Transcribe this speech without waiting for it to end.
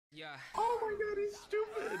Yeah. Oh my god, he's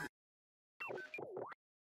stupid.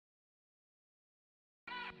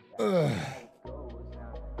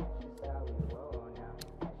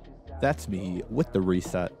 That's me with the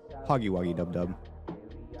reset. Hoggy Woggy Dub Dub.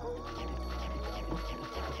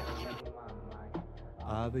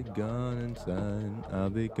 I'll be gone inside, I'll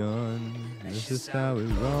be gone. This is how we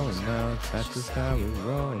roll now, that's just how we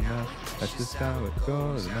roll now. That's just how it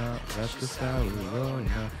goes now, that's just how we roll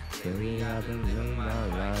now. Baby, I've been living my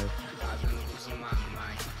life. I've been losing my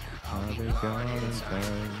mind. I'll be gone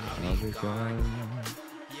inside, I'll be gone.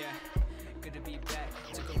 Yeah, good to be back.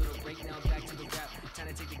 Took a little break, now I'm back to the rap. Time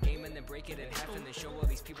to take the game and then break it in half, and then show all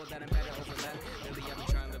these people that I'm better overlap. Lately I've been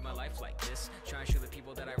trying to live my life like this, trying to show the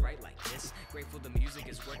people that I write like this. Grateful the music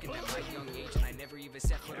is working at my young age, and I never even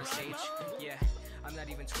set foot on stage. Yeah, I'm not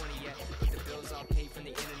even 20 yet, but the bills all paid from the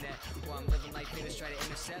internet. While I'm living life, haters try to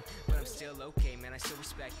intercept, but I'm still okay, man. I still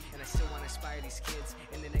respect, and I still want to inspire these kids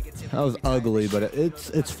in the negativity. That was ugly, but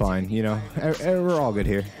it's fine, you know. We're all good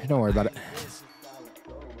here. Don't worry about it.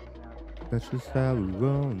 That's just how we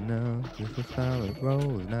roll now. That's just how it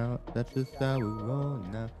rolls now. That's just how we roll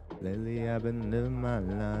now. Lately I've been living my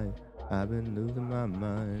life. I've been losing my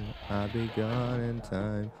mind. I'll be gone in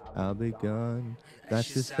time. I'll be gone.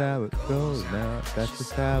 That's just how it goes now. That's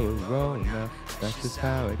just how it rolls now. That's just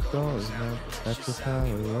how it goes now. That's just how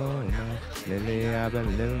it rolls now. Lately I've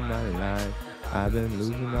been living my life. I've been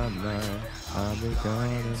losing my mind. I'll be gone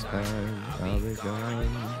in time. I'll be gone.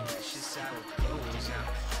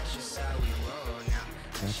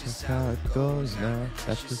 That's just how it goes now.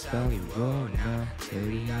 That's just how we roll now.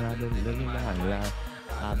 Baby, I've been living my life.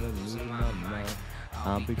 I've been losing my mind.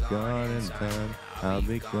 I'll be gone in time. I'll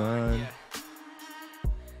be gone.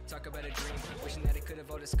 Talk about a dream, wishing that it could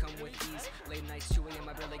have all just come with ease. Late nights, 2 a.m.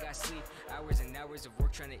 I barely got sleep. Hours and hours of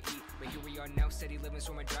work trying to eat. But here we are now, steady living,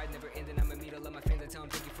 so my drive never ending. I'ma meet all of my fans, I tell them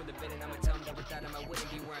thank you for the bid, and I'ma tell them that without them I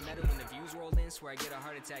wouldn't be where I'm at. And when the views roll in, swear I get a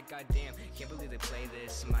heart attack. Goddamn, can't believe they play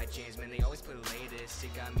this. My jams, man, they always play the latest.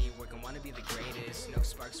 It got me working, wanna be the greatest. No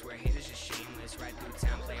sparks, where haters just shameless. Right through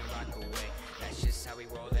town, playing rock away. That's just how we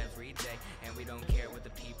roll every day, and we don't care what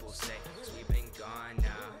the people say, 'cause we've been gone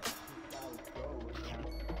now.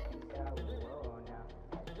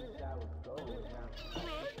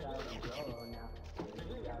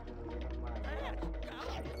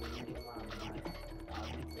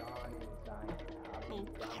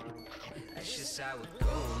 That's just how it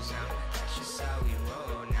goes now. That's just how we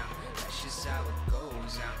roll now. That's just how it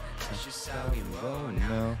goes now. That's just how we roll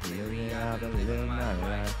now. Lately I've been living my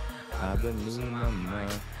life. I've been losing my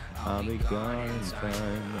mind. I'll be gone in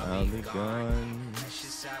time. I'll be gone. That's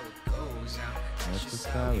just how it goes now. That's just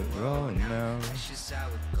how we roll now. That's just how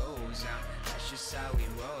it goes now. That's just how we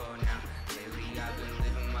roll now. Lately I've been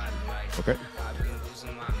living my life. Okay. I've been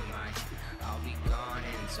losing my mind. I'll be gone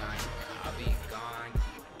in time. I'll be gone.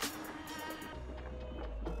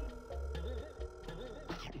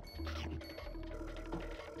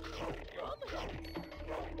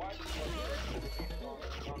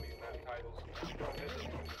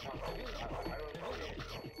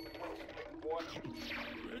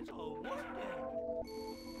 A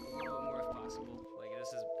little more if possible. Like, this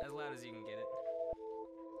is as loud as you can get it.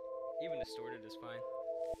 Even distorted is fine.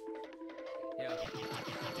 Yeah,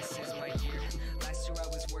 this is my year. Last year I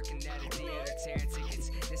was working at a theater tearing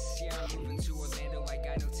tickets. This year I'm moving to Orlando, I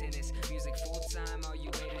got no tennis. Music full time, all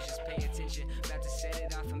you haters just pay attention. About to set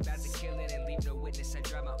it off, I'm about to kill it and leave no witness. I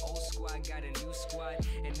drive my old squad, got a new squad,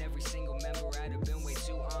 and every single member I'd have been way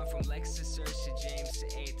too on. From Lex to Serge to James to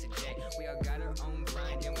A to J. We all got our own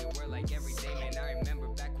grind and we were like every day, man. I remember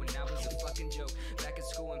back when I was a fucking joke. Back in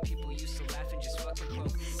school when people used to laugh and just fucking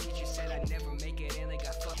poke. Teacher said I'd never make it and they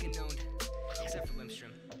got fucking owned. Except for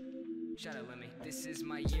Limstrom. Shout out Lemmy. This is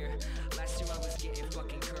my year. Last year I was getting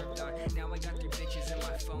fucking curved on. Now I got 3 bitches in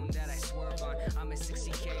my phone that I swerve on. I'm at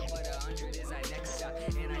 60K, but 100 is my next stop.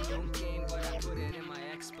 And I don't game, but I put it in my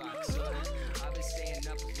Xbox. I've been staying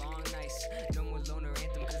up long nights. No more loner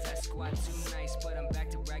anthem, cause that squad too nice. But I'm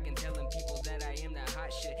back to bragging, telling people that I am that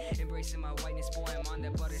hot shit. Embracing my whiteness, boy, I'm on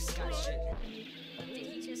that butterscotch shit. Did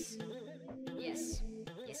he just... Yes.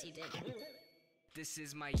 Yes, he did. This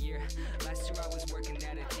is my year. Last year I was working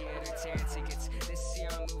at a theater tearing tickets. This year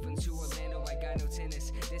I'm moving to Orlando, I got no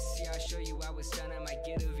tennis. This year I'll show you I was done, I might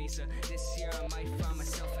get a visa. This year I might find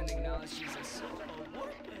myself and acknowledge Jesus. Just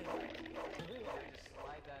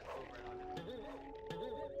slide that over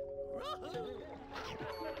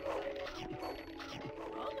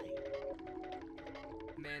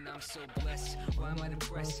Man, I'm so blessed. Why am I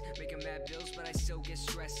depressed? Making mad bills, but I still get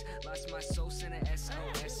stressed. Lost my soul, sent a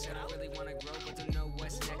SOS. And I really wanna grow, but don't know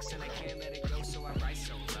what's next. And I can't let it go, so I rise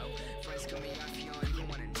so low. Friends coming off, you don't even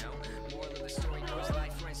wanna know.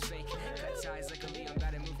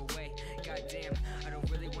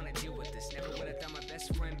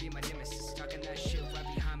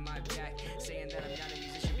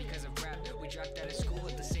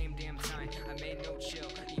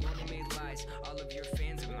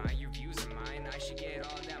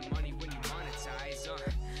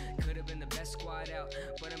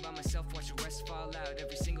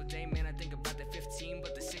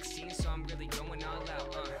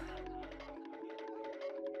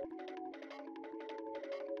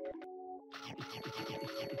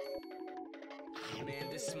 Man,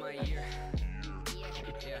 this is my year.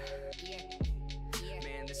 Yeah.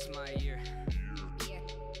 Man, this is my year.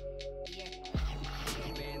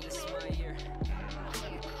 Man, this is my year.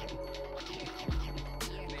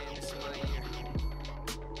 Man, this is my year.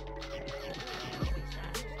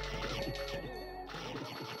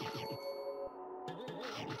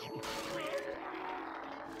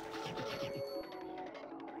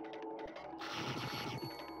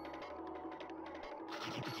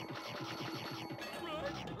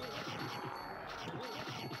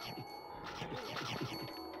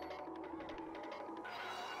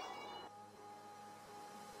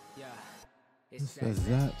 Yeah. It's Says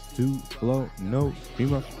that too slow, no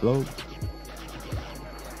schema flow.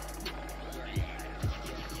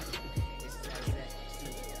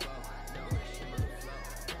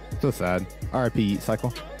 So sad. RIP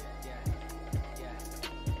cycle.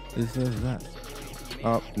 It says that.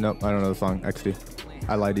 Oh nope, I don't know the song. XD.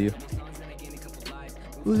 I lied to you.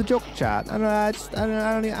 It was a joke, chat. I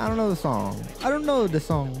don't know the song. I don't know the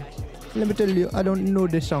song. Let me tell you, I don't know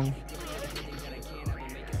this song.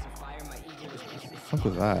 What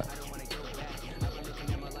was that?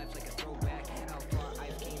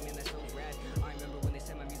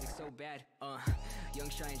 Young,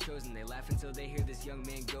 shy, and chosen, they laugh until they hear this young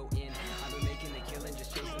man go in. I've been making the killing,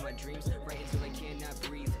 just chasing my dreams, right until I cannot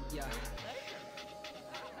breathe. Yeah.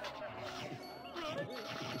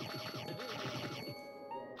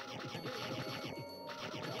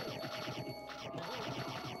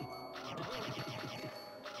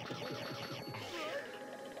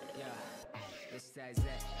 It's that.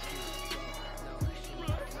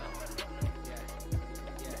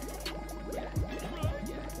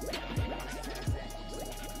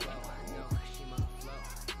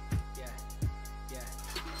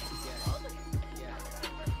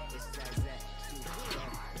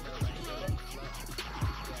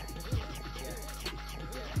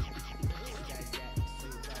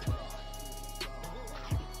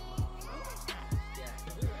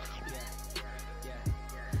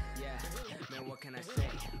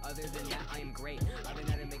 Other than that, I am great. I've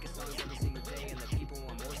been at it making songs every single day, and the people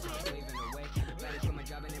want more, so I'm slaving away. Better put my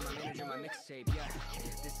job in my manager, my mixtape. Yeah,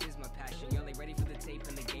 this is my passion. Y'all ain't ready for the tape,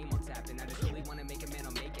 and the game will tap in. I just really wanna make it, man,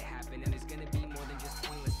 I'll make it happen. And it's gonna be more than just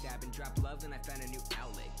pointless stabbing. Drop love, and I found a new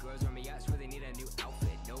outlet. Girls run me out, swear they need a new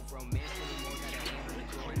outfit. No romance anymore, got a hand on the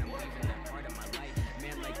door, and I'm leaving that part of my life.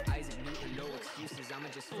 Man, like Isaac Newton, no excuses.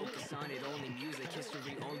 I'ma just focus on it, only music.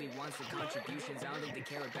 History only wants the contributions. I don't think they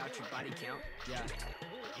care about your body count. Yeah.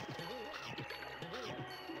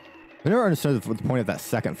 I never understood what the point of that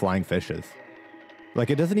second flying fish is. Like,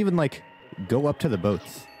 it doesn't even, like, go up to the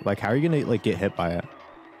boats. Like, how are you gonna, like, get hit by it?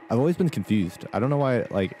 I've always been confused. I don't know why,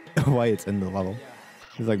 like, why it's in the level.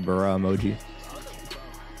 It's like, bruh emoji.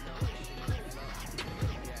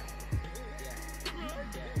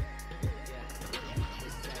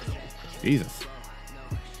 Jesus.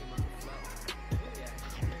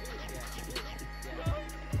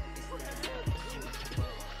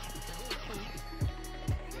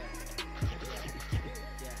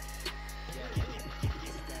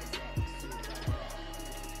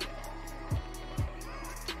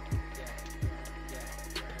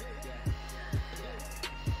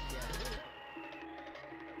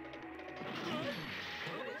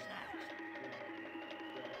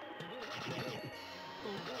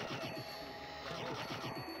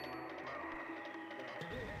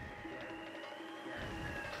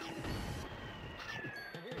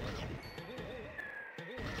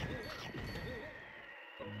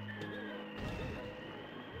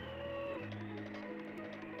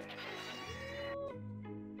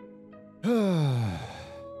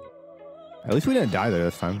 At least we didn't die there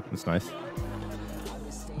this time. That's nice.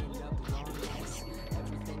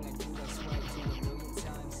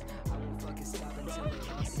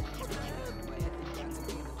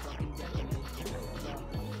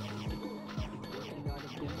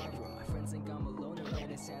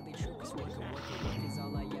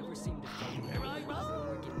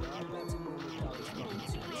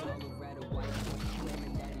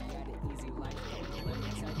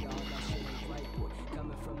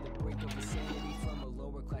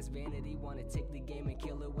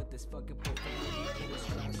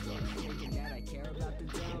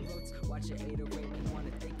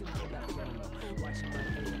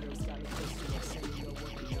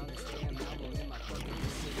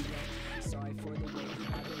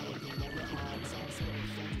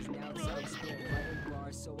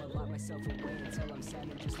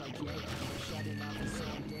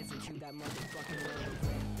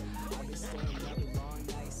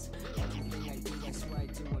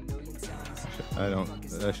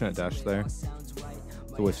 I shouldn't dash there.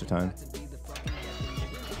 It's a waste of time.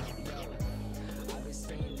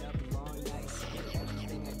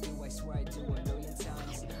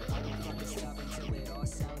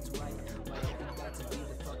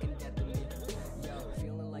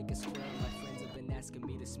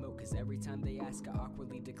 Every time they ask, I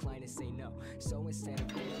awkwardly decline and say no. So instead of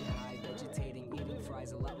getting high, vegetating, eating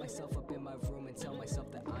fries, I lock myself up in my room and tell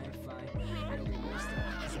myself that I'm fine. Really wasted,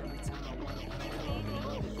 'cause every time I want to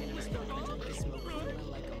drink and smoke,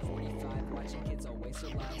 feeling like I'm 45, watching kids all waste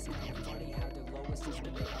their lives. And funny how the lowest is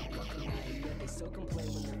when they are fucking high, and yet they still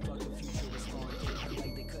complain when their fucking future is gone.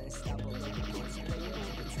 Like they couldn't stop a little kids playing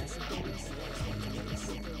with the test of this. They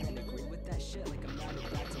sit there and agree with that shit like I'm not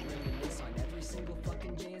about to reminisce on every single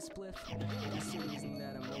fucking day and spliff. That's the reason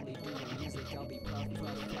that I'm only doing music. I'll be puff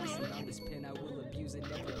passing on this pen, I will abuse it.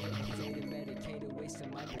 Never medicated, medicated,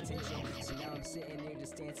 wasting my potential. So now I'm sitting here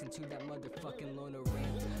just dancing to that motherfucking loner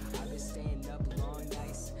rant. I've been staying up long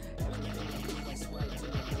nights. Everything I do, I swear I do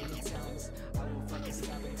a million times. I won't fucking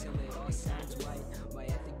stop until it all sounds right. My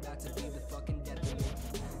ethic about to be the fucking death of me.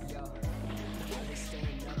 Yo, I've been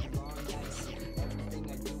staying up long nights. Everything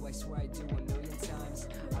I do, I swear I do a million times.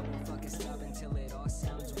 I won't fucking stop until it all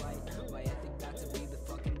sounds right. My ethic about to be the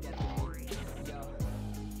fucking death of me. Yo.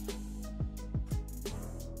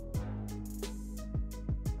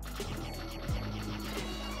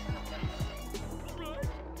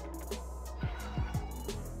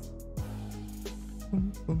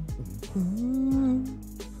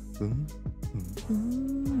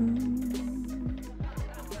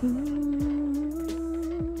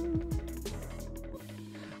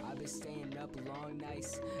 I've been staying up long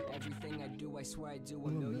nights. Everything I do, I swear I do a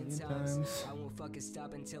million times. I won't fucking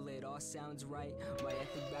stop until it all sounds right. My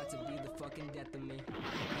ethic about to be the fucking death of me.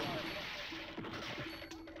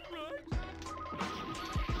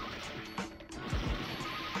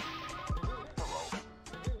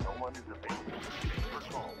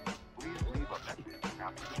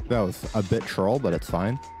 That was a bit troll, but it's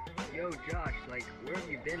fine. Yo, Josh, like, where have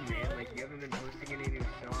you been, man? Like, you haven't been posting any new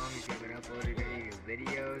songs, you haven't uploaded any new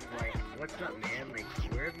videos. Like, what's up, man? Like,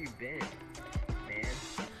 where have you been, man?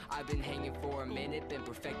 I've been hanging for a minute, been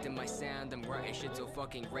perfecting my sound. I'm writing shit so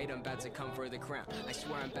fucking great, I'm about to come for the crown. I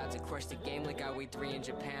swear I'm about to crush the game like I weigh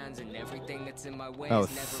 300 pounds. And everything that's in my way That was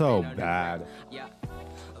has never so been bad. Yeah,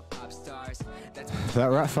 pop stars. That's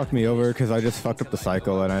That rat fucked me over because I just fucked up the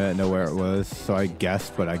cycle and I didn't know where it was. So I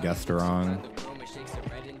guessed, but I guessed wrong.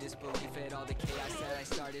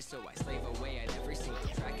 So I slave away at every single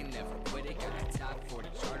track and never quit it. Got the top 40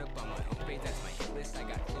 chart up on my homepage, that's my hit list. I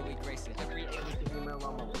got Chloe Grace and every female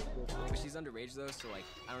on my list. But she's underage though, so like,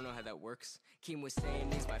 I don't know how that works. Keem was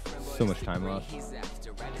saying he's my friend, but So much time left. He's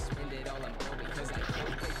after, I just spend it all on gold because I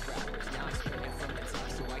killed fake rappers. Now I'm spinning from the top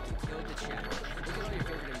so I can kill the chat. Look at all your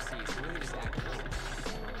favorite MCs, really just actors.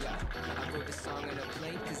 Yeah, I wrote this song on a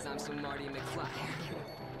plane cause I'm so Marty McFly.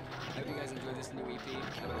 I hope you guys enjoyed this new EP.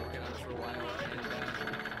 I've been working on it for a while, and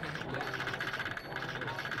yeah.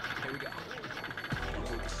 Here we go. I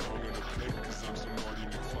wrote the song in a plate cause I'm so Marty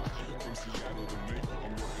McFly. From Seattle to May,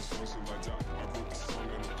 I'm working songs till I die. I wrote the song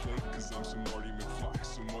in a plate cause I'm so Marty McFly.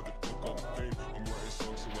 So motherfuck all the fame, I'm writing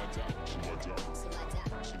songs till I die. Till I die. Till I die.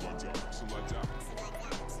 Till I die. Till I die.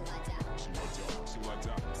 Till I die. Till I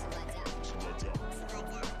die. Till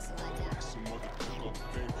I die. So motherfuck all the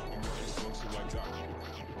fame, I'm writing songs till I die.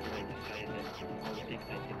 I decided that politics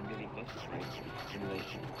I didn't really look right in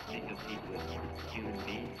relation to because he was human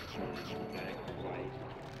beings, black or white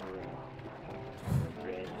or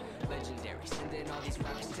red. Legendary, sending all these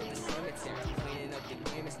rappers to the cemetery. Cleaning up the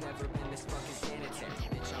game, it's never been this fucking sanitary.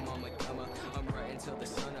 Bitch, I'm on my come up, I'm writing till the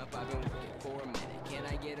sun up. I've been working for a minute. Can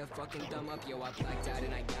I get a fucking thumb up? Yo, I blacked out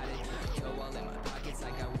and I got it. Yo, all in my pockets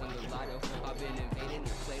like I won the lotto. I've been invading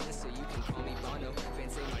your playlist so you can call me Bono.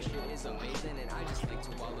 Fans say my shit is amazing and I just like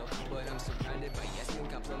to wallow. But I'm surrounded by yes men,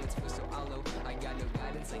 compliments feel so hollow. I got no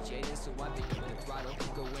guidance like Jaden, so I pick up the throttle.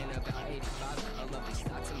 Going about 85, I love these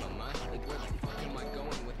thoughts in my mind. Like where the fuck am I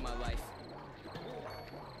going with my life?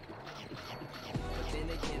 But then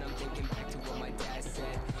again, I'm thinking back to what my dad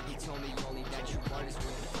said. He told me only that true art is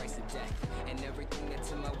worth the price of death. And everything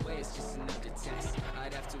that's in my way is just another test.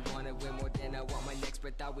 I'd have to want it way more than I want my next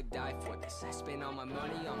breath. I would die for this. I spend all my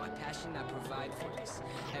money, all my passion, I provide for this.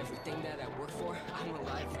 Everything that I work for, I'm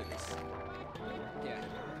alive for this. Yeah,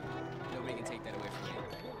 nobody can take that away from me.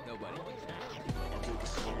 Nobody. I wrote the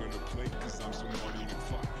song in a plate cause I'm so Marty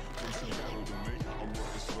McFly. From Seattle to May, I'm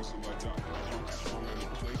writing songs till I die. I wrote the song in a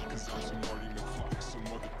plate cause I'm so Marty McFly. So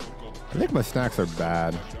motherfuck all the I think my snacks are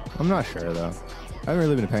bad. I'm not sure though. I haven't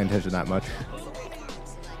really been paying attention that much.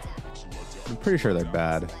 I'm pretty sure they're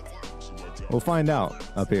bad. We'll find out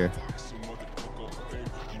up here. so motherfuck all the fame,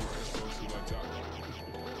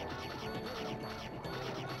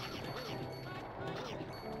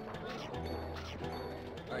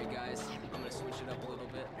 it up a little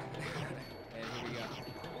bit. And here we go.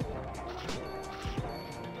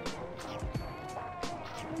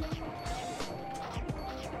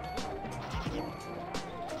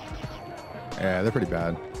 Yeah, they're pretty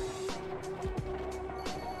bad.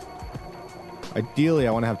 Ideally,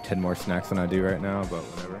 I want to have 10 more snacks than I do right now, but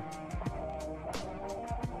whatever.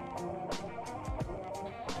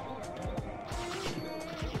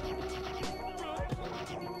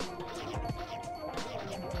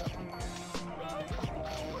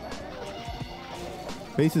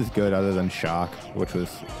 Base is good other than shock, which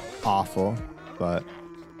was awful, but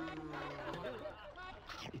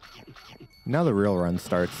now the real run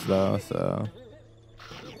starts though, so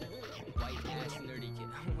White ass nerdy kid.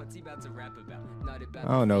 What's he about to rap about? Not about I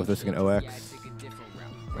don't know if the this is gonna features. OX. Yeah, I took a different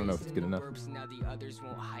route. I don't know if it's good enough. Burps, now the others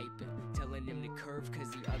won't hype it. Telling him to curve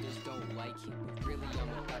cause the others don't like him. Really, I'm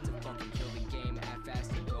about to fucking kill the game at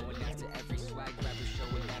fast. I'm going after every swag rapper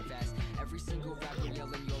showing that fast. Every single rapper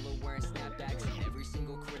yelling YOLO wearing snapbacks. And every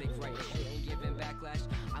single critic writing shit and giving backlash.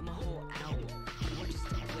 I'm a whole album. You are just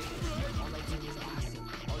a playlist. All I do is awesome.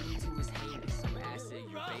 All you do is heinous. I'm acid,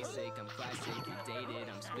 you're basic. I'm classic, you're dated.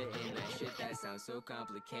 I'm spitting that shit that sounds so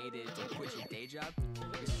complicated. Don't quit your day job.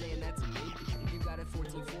 You're saying that to me? You got a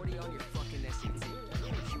 1440 on your fucking SAT.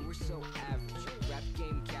 You were so average. Rap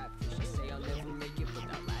game catfish. You say I'll never make it, but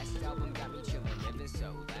that last album got me chillin', living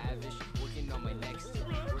so lavish. Working on my next hit,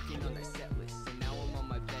 working on that set list. And now I'm on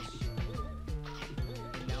my best shit.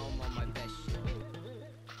 And now I'm on my best shit.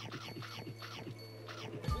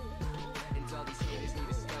 And all these haters need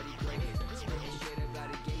to study break. Spitting shit about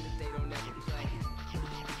a game that they don't ever play.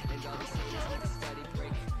 And all these haters need to study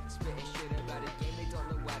break. Spitting shit about a game they don't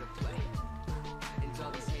know how to play. And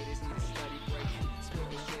all these haters need to study break.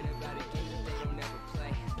 Spitting shit about a game that they don't ever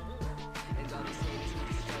play. And all these haters need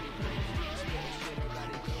to study break. Spitting shit about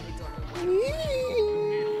a game they don't know how to play.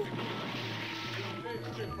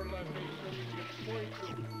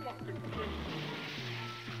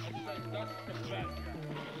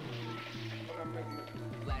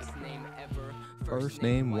 Last name ever. first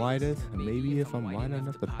name widest, and maybe if I'm wide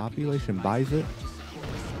enough, the population buys it.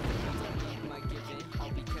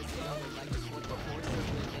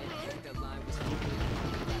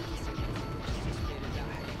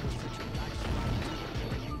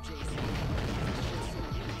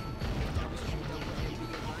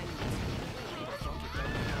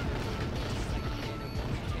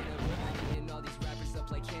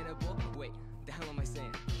 Wait, the hell am I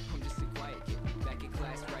saying? I'm just a quiet kid, back in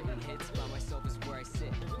class writing hits by myself is where I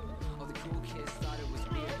sit. All the cool kids thought it was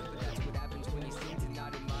weird, but that's what happens when you seem to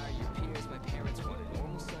not admire your peers. My parents want a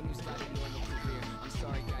normal son who's got a normal career. I'm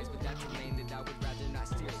sorry guys, but that's a lane that I would rather not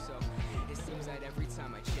steer. So it seems that every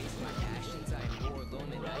time I chase my passions, I am more alone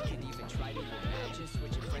than I could even try to imagine.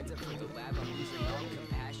 Switching friends up for the lab, I'm losing all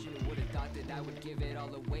compassion. Who would've thought that I would give it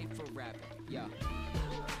all away for rapping? Yeah.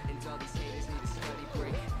 And all these haters need to study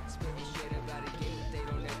break. Spitting shit about a game that they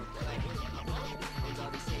don't ever play. And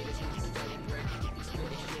all these haters need to study break.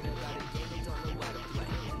 Spitting shit about a game they don't know how to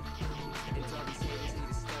play. And all these haters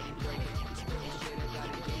need to study break. Spitting shit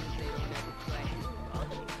about a game that they don't ever play.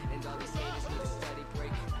 And all these haters need to study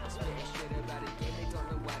break. Spitting shit about a game they don't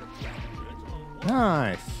know how to play.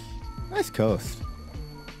 Nice. Nice coast.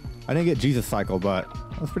 I didn't get Jesus Cycle, but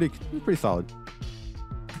that was pretty solid.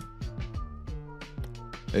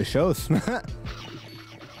 It shows.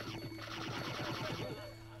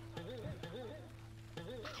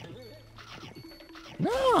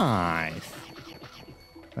 Nice.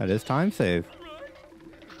 That is time save.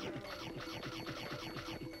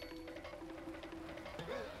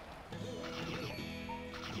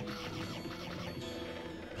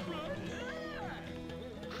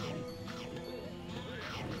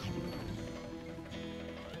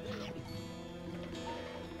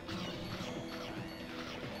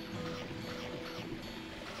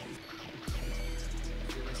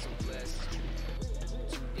 Feeling so blessed,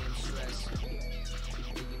 too damn stressed.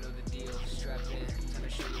 Yeah, you know the deal, strap in, time to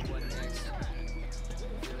show you what next.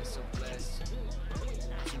 Feeling so blessed,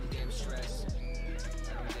 too damn stressed.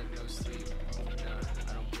 I don't get no sleep, nah,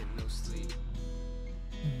 I don't get no sleep.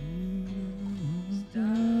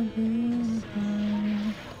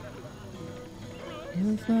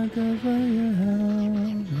 It's like a fire.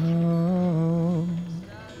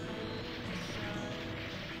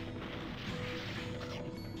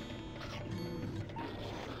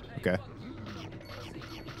 Okay.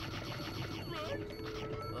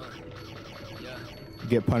 Yeah,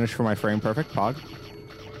 Get punished for my frame perfect pog.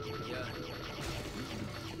 yeah.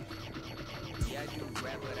 Yeah, I do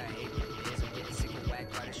rap, but I hate the biz. I'm getting sick of whack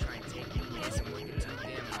riders trying to take me in. I'm working too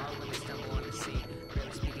damn hard when they stumble on the scene.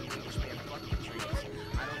 Barely speaking English, man, fuck your dreams.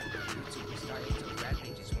 I don't think I'm YouTuber, start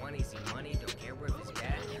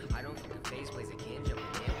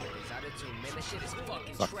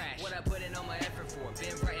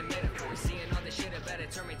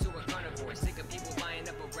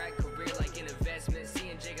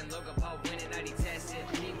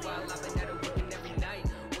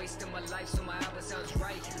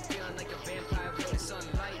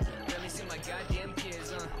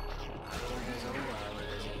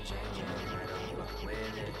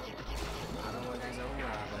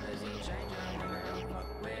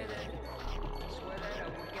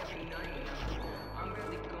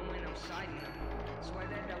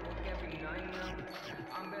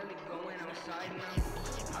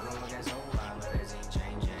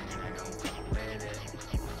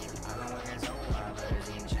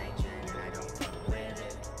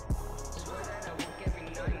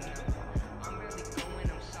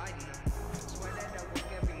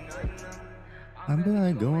I'm be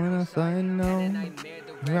like going outside, no.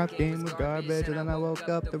 The rap game was garbage, and then I woke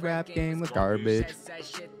up. The rap game was garbage.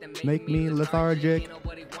 Make me lethargic.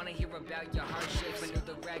 Nobody wanna hear about your hardships. I knew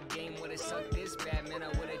the rap game would've sucked this bad, man. I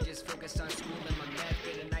would've just focused on school and my math,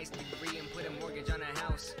 get a nice degree and put a mortgage on a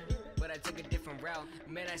house. But I took a different route.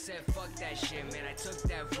 Man, I said fuck that shit, man. I took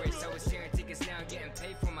that risk. I was tearing tickets, now I'm getting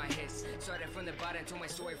paid for my hits. Started from the bottom, told my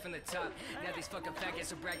story from the top. Now these fucking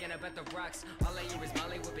faggots are bragging about the rocks. All I hear is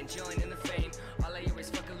Molly whipping, chilling in the fame. All I hear is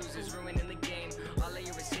fucking losers ruining the game. All I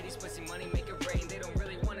hear is cities, pussy, money, make it rain. They don't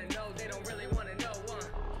really wanna know, they don't really wanna know.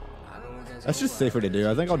 That's just safer to do.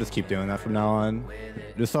 I think I'll just keep doing that from now on.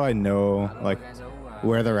 Just so I know, like,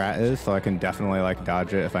 where the rat is, so I can definitely, like,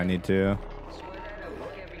 dodge it if I need to.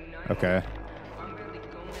 Okay.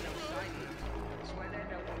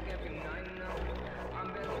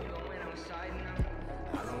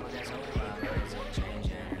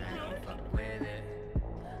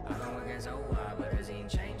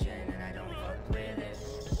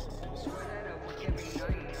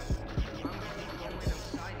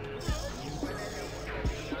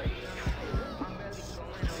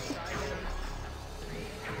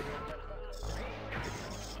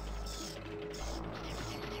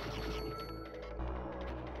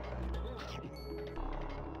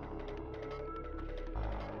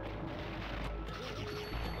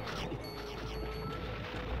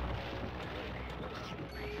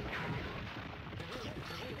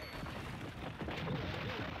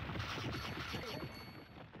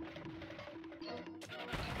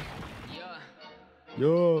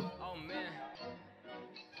 Yo. Oh man.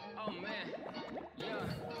 Oh man. Yeah.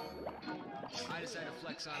 I decided to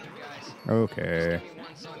flex on him, guys. Okay. Give me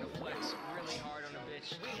one song to flex really hard on a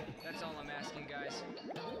bitch. That's all I'm asking, guys.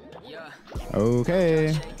 Yeah.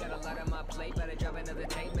 Okay. Got a lot on my plate, better drop another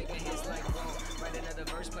tape, making hits like whoa. Write another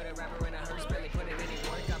verse, put a rapper in a hearse, barely put it any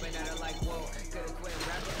work, I've been at it like whoa. Could've quit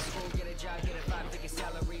rapping in school, get a job, get a 5-figure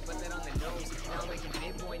salary, but that on the nose. Now I'm making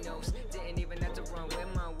big boy notes, didn't even have to run with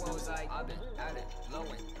my woes. Like I've been at it,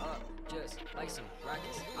 blowing up, just like some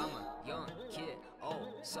rockets. I'm a young kid, oh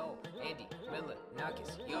so Andy Miller,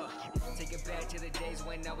 knockers, yo. Take it back to the days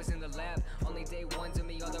when I was in the lab. Only day one to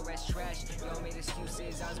me, all the rest trash. Y'all made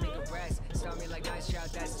excuses, I was making brass. Start me like nice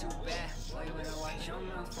shot, that's too bad. Boy, you better watch your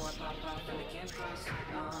mouth before I pop off in the campgrounds.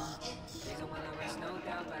 Days when I rest, no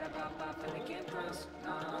doubt, better pop off in the campgrounds.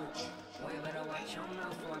 Boy, you better watch your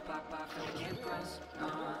mouth before I pop off in the campgrounds.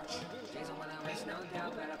 Days when I rest, no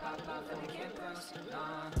doubt, better pop off in the campgrounds.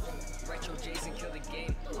 Retro Jason kill the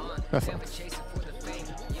game. Never chasing for the fame.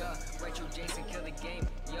 Yeah, Retro Jason kill the game.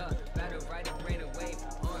 Yeah, better ride a brain away.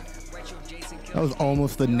 Retro Jason kill That was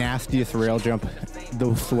almost the nastiest rail jump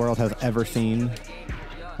this world has ever seen.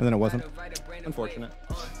 And then it wasn't. Unfortunate.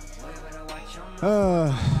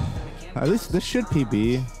 At least this should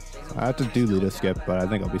PB. I have to do Luda skip, but I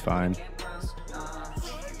think I'll be fine.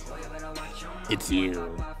 It's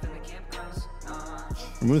you.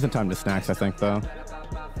 We're losing time to snacks, I think, though.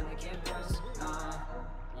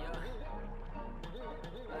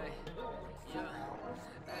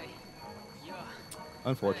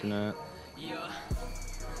 Unfortunate.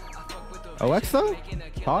 OX though?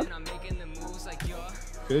 Hog?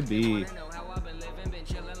 Could be.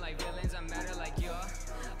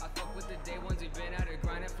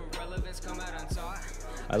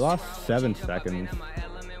 I lost 7 seconds.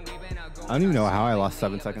 I don't even know how I lost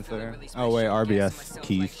 7 seconds there. Oh wait, RBS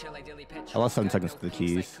keys. I lost 7 seconds to the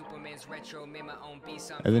keys.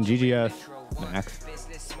 And then GGS max.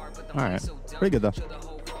 Alright, pretty good though.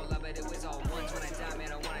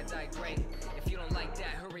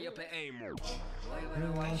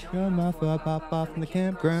 Watch your mouth before I pop off in the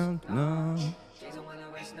campground. No.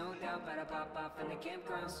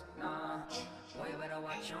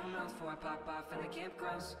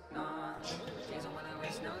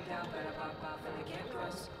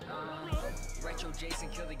 Retro Jason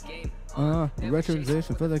kill the game. Retro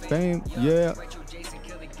Jason for the fame. Yeah. Retro Jason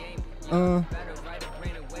kill the game. Better ride a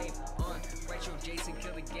brain away. Retro Jason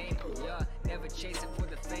kill the game. Yeah, never chasing for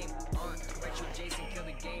the fame. Retro Jason kill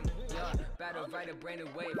the game. Yeah, better ride a brain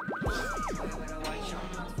away. Better watch your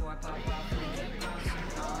mouth before I pop off in the campgrounds.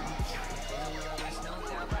 No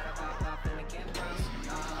doubt, better pop off in the campgrounds.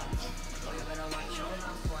 Better watch your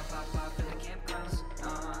mouth before I pop off in the campgrounds.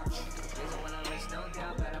 When I rest, no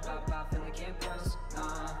doubt, better pop off in the campgrounds.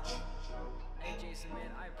 Hey Jason,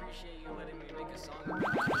 man, I appreciate you letting me make a song.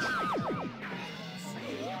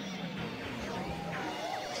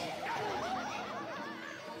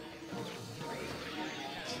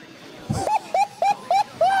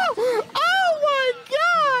 Oh my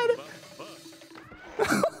god!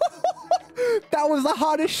 That was the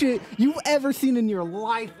hottest shit you've ever seen in your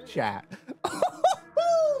life, chat.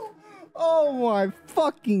 Oh my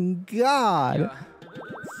fucking god.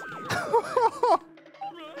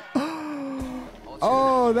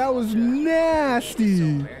 Oh, that was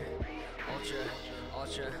nasty.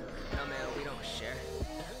 Ultra, no man, we don't share.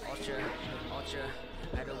 Ultra,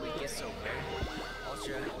 how do we get so rare?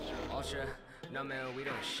 Ultra, no man, we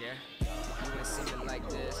don't share. You ain't seen it like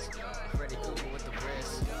this. Freddy Krueger with the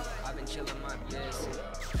wrist. I've been chilling my biz.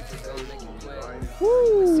 Keep it going, make it quick.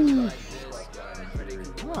 Woo!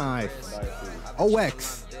 Nice.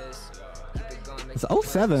 OX. It's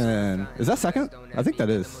 07. Is that second? I think that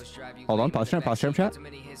is. Hold on, pause chat.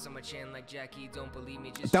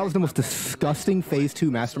 That was the most disgusting Phase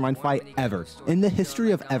 2 Mastermind fight ever. In the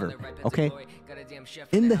history of ever. Okay?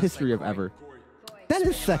 In the history of ever. That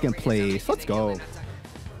is second place. Let's go.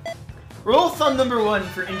 Rule of thumb number 1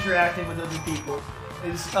 for interacting with other people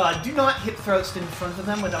is do not hip thrust in front of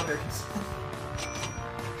them without their consent.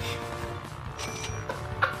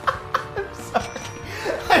 I'm sorry.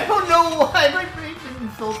 I don't know why my brain didn't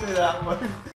filter that one.